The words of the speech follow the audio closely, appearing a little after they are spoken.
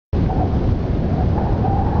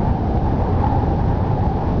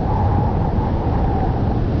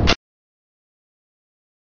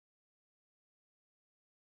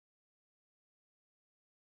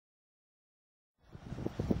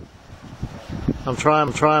I'm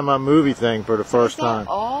trying my movie thing for the first time.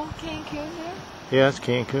 All Cancun there? Yeah, it's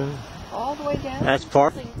Cancun. All the way down? That's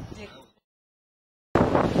part.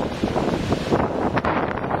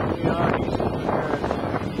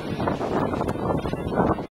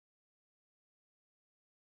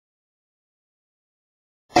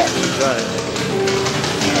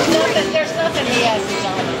 There's nothing he has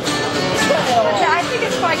designed. I think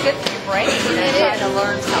it's quite good for your brain. Trying to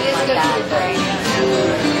learn something like that. It is good for your brain.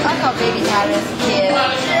 I thought babies had it as a kid.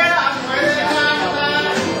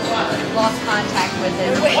 Lost contact with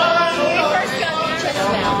it. When we first got the chest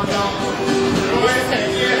mount.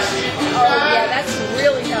 Oh yeah, that's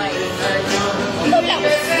really nice. Look, that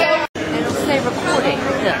was so. It'll say recording.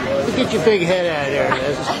 Yeah, get your big head out of there.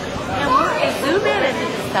 And zoom in into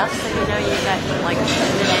the stuff so you know you got like a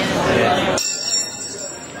Yeah.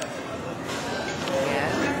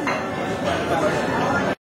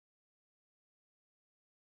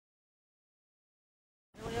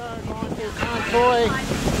 Convoy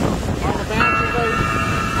on the bouncy boat.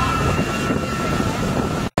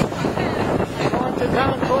 Going to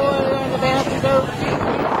convoy on the bouncy boat.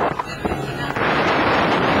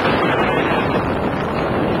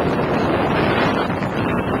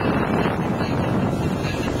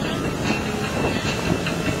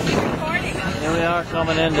 Here we are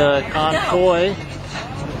coming into Convoy.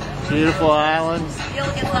 Beautiful island.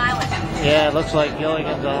 Gilligan's Island. Yeah, it looks like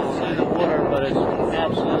Gilligan's. I don't see the water, but it's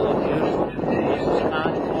absolutely beautiful. This is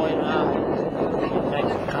Convoy Island.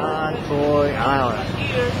 Next Convoy Island.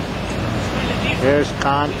 Here's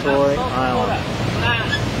Convoy Island.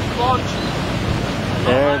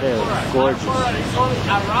 There it is. Gorgeous.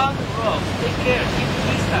 Around the world. Take care. Keep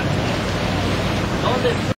distance.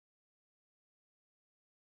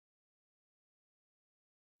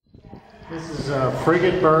 This is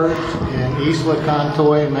frigate birds in Isla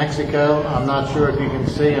Movie, Mexico. I'm not sure if you can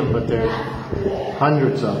see them, but there's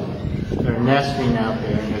hundreds of them. They're nesting out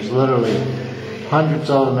there, and there's literally hundreds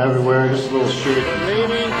of them everywhere. Just a little shoot.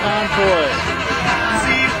 Leaving Convoy.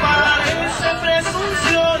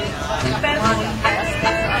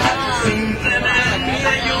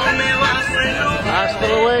 Hasta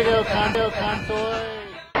luego, Convoy.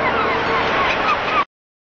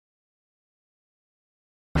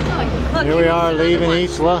 Here we are leaving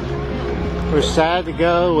Isla. We're sad to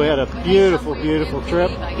go. We had a beautiful, beautiful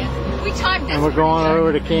trip. And we're going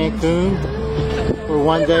over to Cancun. We're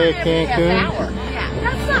one day at Cancun.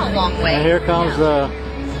 That's not a long way. And here comes the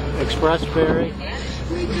express ferry.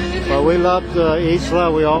 But we love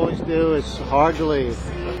Isla. We always do. It's hard to leave.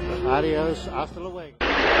 Adios. Hasta luego.